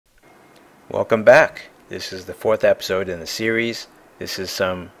Welcome back. This is the fourth episode in the series. This is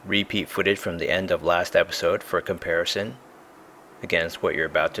some repeat footage from the end of last episode for comparison against what you're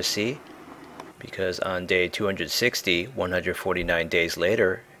about to see. Because on day 260, 149 days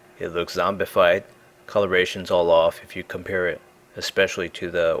later, it looks zombified. Coloration's all off if you compare it especially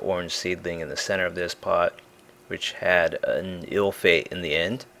to the orange seedling in the center of this pot, which had an ill fate in the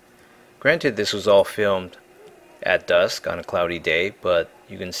end. Granted, this was all filmed at dusk on a cloudy day, but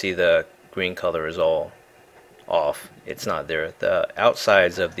you can see the green color is all off. It's not there. The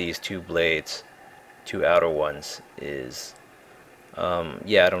outsides of these two blades, two outer ones, is I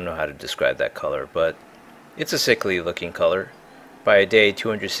don't know how to describe that color, but it's a sickly looking color. By day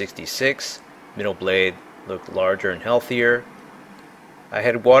 266, middle blade looked larger and healthier. I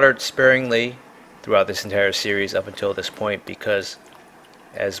had watered sparingly throughout this entire series up until this point because,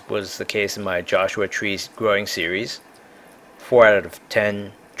 as was the case in my Joshua trees growing series, 4 out of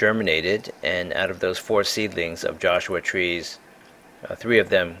 10 germinated, and out of those 4 seedlings of Joshua trees, 3 of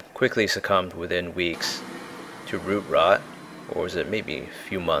them quickly succumbed within weeks to root rot, or was it maybe a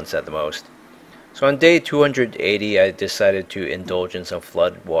few months at the most. So on day 280 I decided to indulge in some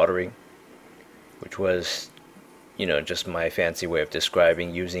flood watering, which was just my fancy way of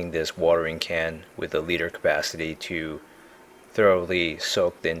describing using this watering can with a liter capacity to thoroughly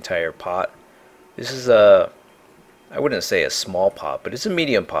soak the entire pot. This is I wouldn't say a small pot, but it's a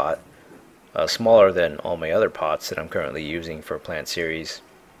medium pot, smaller than all my other pots that I'm currently using for plant series.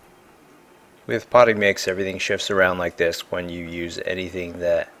 With potting mix, everything shifts around like this when you use anything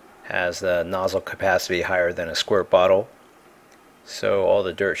that has the nozzle capacity higher than a squirt bottle. So all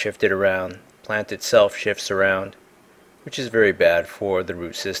the dirt shifted around, plant itself shifts around, which is very bad for the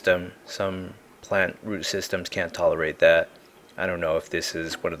root system. Some plant root systems can't tolerate that. I don't know if this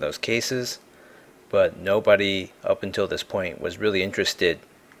is one of those cases, but nobody up until this point was really interested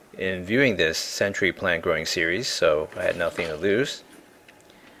in viewing this century plant growing series, so I had nothing to lose.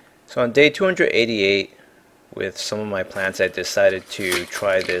 So on day 288, with some of my plants, I decided to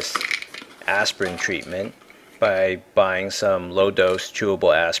try this aspirin treatment by buying some low-dose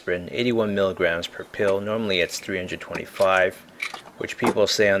chewable aspirin, 81 milligrams per pill. Normally it's 325, which people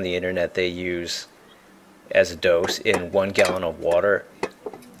say on the internet they use as a dose in 1 gallon of water,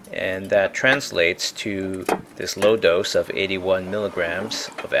 and that translates to this low dose of 81 milligrams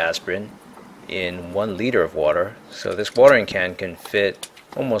of aspirin in 1 liter of water. So this watering can can fit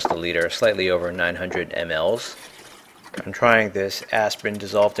almost a liter, slightly over 900 mLs. I'm trying this aspirin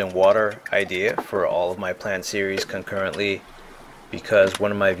dissolved in water idea for all of my plant series concurrently because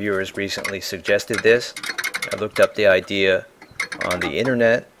one of my viewers recently suggested this. I looked up the idea on the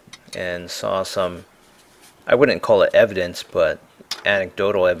internet and saw some, I wouldn't call it evidence, but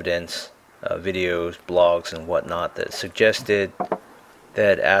anecdotal evidence, videos, blogs, and whatnot that suggested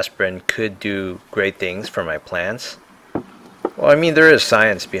that aspirin could do great things for my plants. Well, I mean, there is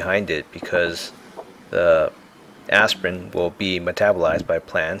science behind it because the aspirin will be metabolized by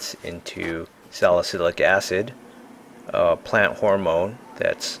plants into salicylic acid, a plant hormone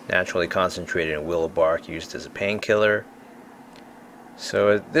that's naturally concentrated in willow bark used as a painkiller.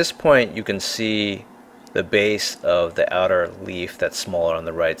 So at this point you can see the base of the outer leaf that's smaller on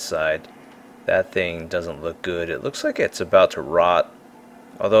the right side. That thing doesn't look good. It looks like it's about to rot.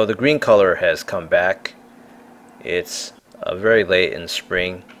 Although the green color has come back, it's very late in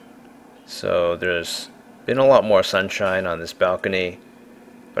spring, so there's been a lot more sunshine on this balcony.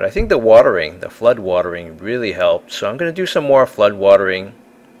 But I think the flood watering really helped, so I'm going to do some more flood watering.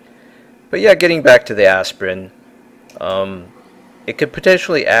 But yeah, getting back to the aspirin, it could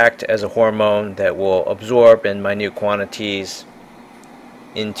potentially act as a hormone that will absorb in minute quantities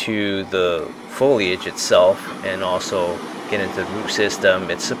into the foliage itself and also get into the root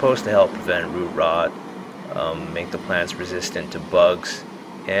system. It's supposed to help prevent root rot, make the plants resistant to bugs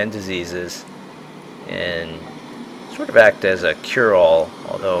and diseases, and sort of act as a cure-all,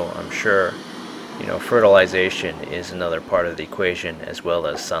 although I'm sure fertilization is another part of the equation, as well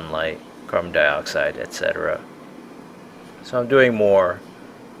as sunlight, carbon dioxide, etc. So I'm doing more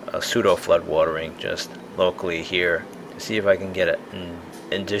pseudo flood watering just locally here to see if I can get an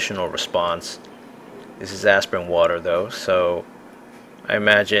additional response. This is aspirin water though, so I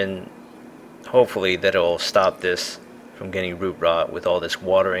imagine hopefully that it will stop this from getting root rot with all this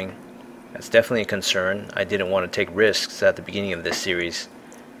watering. That's definitely a concern. I didn't want to take risks at the beginning of this series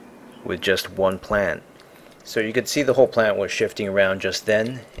with just one plant. So you could see the whole plant was shifting around just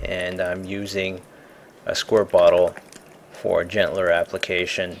then, and I'm using a squirt bottle for gentler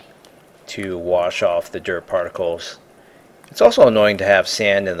application to wash off the dirt particles. It's also annoying to have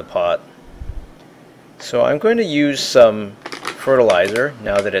sand in the pot. So I'm going to use some fertilizer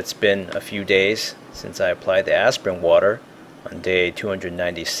now that it's been a few days since I applied the aspirin water on day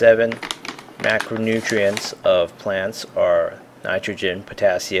 297. Macronutrients of plants are nitrogen,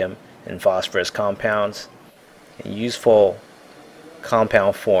 potassium, and phosphorus compounds. In useful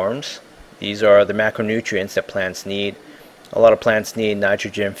compound forms, these are the macronutrients that plants need. A lot of plants need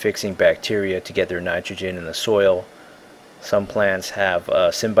nitrogen fixing bacteria to get their nitrogen in the soil. Some plants have a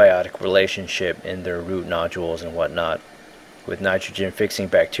symbiotic relationship in their root nodules and whatnot with nitrogen fixing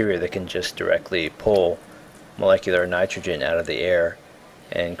bacteria that can just directly pull molecular nitrogen out of the air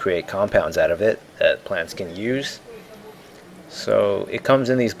and create compounds out of it that plants can use. So it comes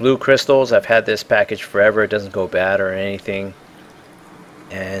in these blue crystals. I've had this package forever. It doesn't go bad or anything.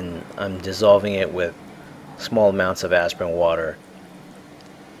 And I'm dissolving it with small amounts of aspirin water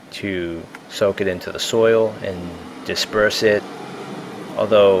to soak it into the soil and disperse it.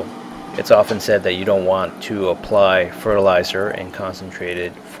 Although it's often said that you don't want to apply fertilizer in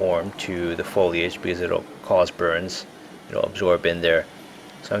concentrated form to the foliage because it'll cause burns. It'll absorb in there.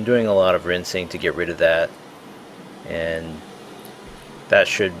 So I'm doing a lot of rinsing to get rid of that, and that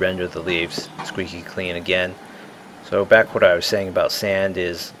should render the leaves squeaky clean again. So back what I was saying about sand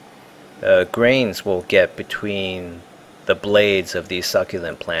is grains will get between the blades of these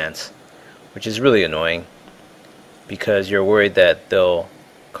succulent plants, which is really annoying because you're worried that they'll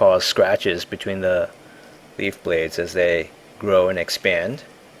cause scratches between the leaf blades as they grow and expand,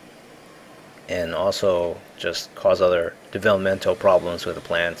 and also just cause other developmental problems with the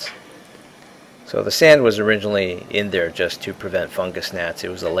plants. So the sand was originally in there just to prevent fungus gnats. It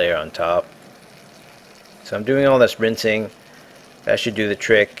was a layer on top. So I'm doing all this rinsing. That should do the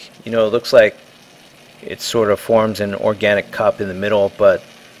trick. You know, it looks like it sort of forms an organic cup in the middle, but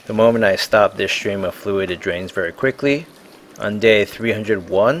the moment I stop this stream of fluid, it drains very quickly. On day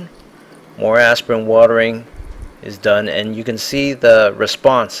 301, more aspirin watering is done, and you can see the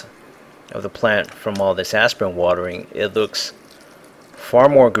response of the plant from all this aspirin watering. It looks far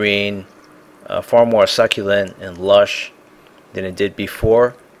more green, far more succulent and lush than it did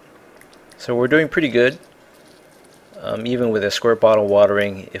before. So we're doing pretty good. Even with a squirt bottle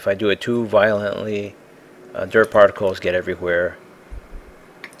watering, if I do it too violently, dirt particles get everywhere.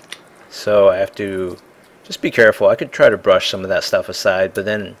 So I have to just be careful. I could try to brush some of that stuff aside, but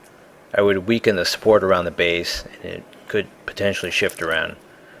then I would weaken the support around the base and it could potentially shift around,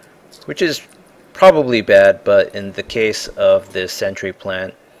 which is probably bad. But in the case of this century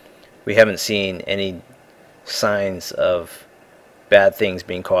plant, we haven't seen any signs of bad things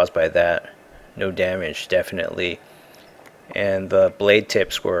being caused by that. No damage, definitely. And the blade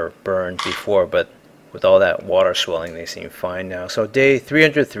tips were burned before, but with all that water swelling, they seem fine now. So day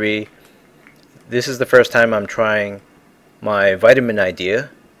 303, this is the first time I'm trying my vitamin idea.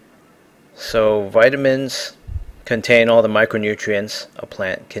 So vitamins contain all the micronutrients a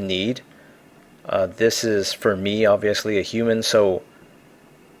plant can need. This is, for me, obviously a human, so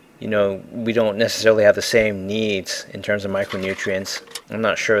you know, we don't necessarily have the same needs in terms of micronutrients. I'm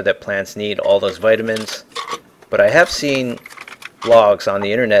not sure that plants need all those vitamins, but I have seen blogs on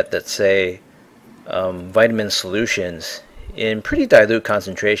the internet that say vitamin solutions in pretty dilute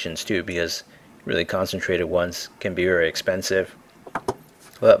concentrations too, because really concentrated ones can be very expensive.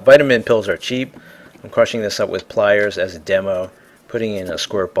 But vitamin pills are cheap. I'm crushing this up with pliers as a demo, putting in a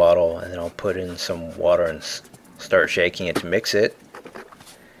squirt bottle, and then I'll put in some water and start shaking it to mix it.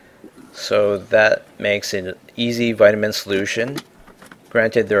 So that makes it an easy vitamin solution.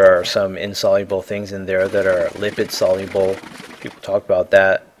 Granted, there are some insoluble things in there that are lipid soluble. People talk about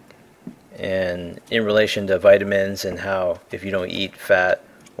that. And in relation to vitamins and how if you don't eat fat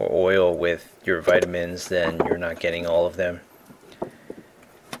or oil with your vitamins, then you're not getting all of them.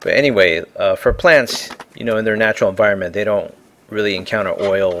 But anyway, for plants, you know, in their natural environment, they don't really encounter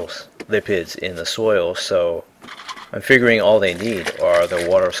oils, lipids in the soil. So I'm figuring all they need are the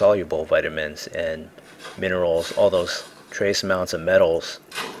water-soluble vitamins and minerals, all those trace amounts of metals,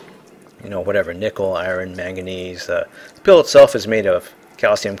 you know, whatever, nickel, iron, manganese. The pill itself is made of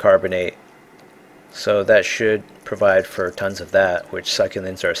calcium carbonate, so that should provide for tons of that, which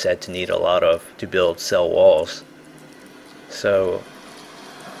succulents are said to need a lot of to build cell walls. So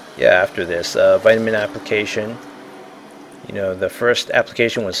yeah, after this vitamin application, you know, the first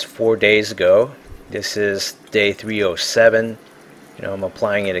application was 4 days ago. This is day 307. You know, I'm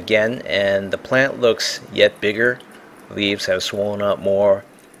applying it again, and the plant looks yet bigger. Leaves have swollen up more.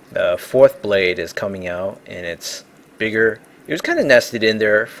 The fourth blade is coming out, and it's bigger. It was kind of nested in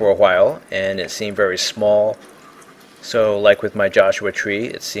there for a while, and it seemed very small. So, like with my Joshua tree,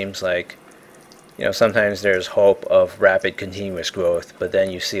 it seems like, you know, sometimes there's hope of rapid continuous growth, but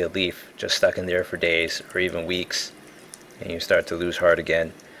then you see a leaf just stuck in there for days or even weeks. and you start to lose heart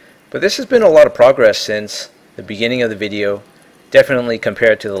again. But this has been a lot of progress since the beginning of the video. Definitely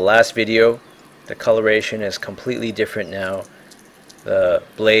compared to the last video, the coloration is completely different now. The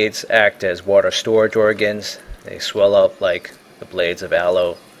blades act as water storage organs. They swell up like the blades of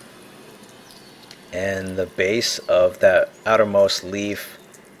aloe. And the base of that outermost leaf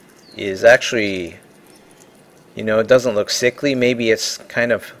is actually, you know, it doesn't look sickly. Maybe it's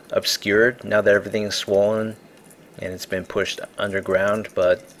kind of obscured now that everything's swollen and it's been pushed underground.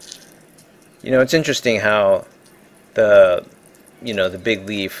 But you know, it's interesting how the big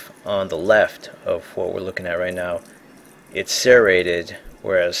leaf on the left of what we're looking at right now, it's serrated,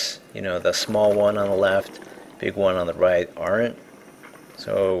 whereas the small one on the left, big one on the right aren't.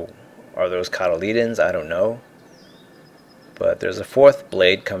 So are those cotyledons? I don't know. But there's a fourth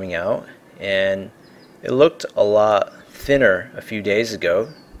blade coming out, and it looked a lot thinner a few days ago,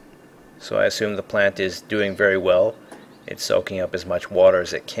 so I assume the plant is doing very well. It's soaking up as much water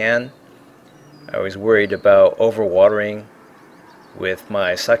as it can. I was worried about overwatering with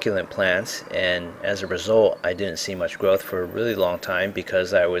my succulent plants, and as a result I didn't see much growth for a really long time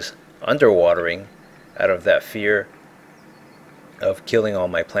because I was underwatering out of that fear of killing all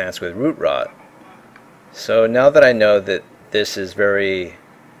my plants with root rot. So now that I know that this is very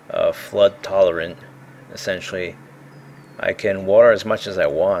flood tolerant, essentially, I can water as much as I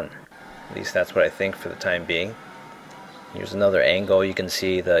want. At least that's what I think for the time being. Here's another angle. You can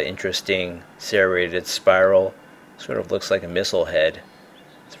see the interesting serrated spiral. Sort of looks like a missile head.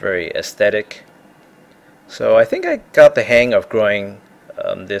 It's very aesthetic. So I think I got the hang of growing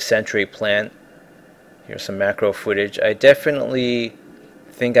this century plant. Here's some macro footage. I definitely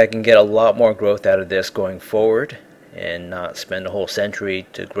think I can get a lot more growth out of this going forward and not spend a whole century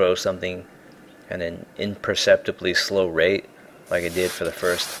to grow something at an imperceptibly slow rate like I did for the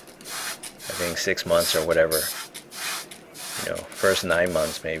first, I think, 6 months or whatever. First 9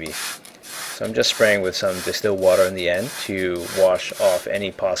 months maybe. So I'm just spraying with some distilled water in the end to wash off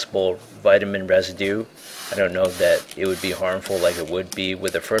any possible vitamin residue. I don't know that it would be harmful like it would be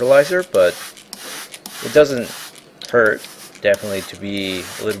with a fertilizer, but it doesn't hurt, definitely, to be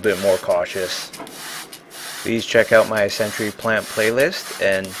a little bit more cautious. Please check out my Century Plant playlist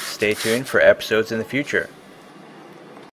and stay tuned for episodes in the future.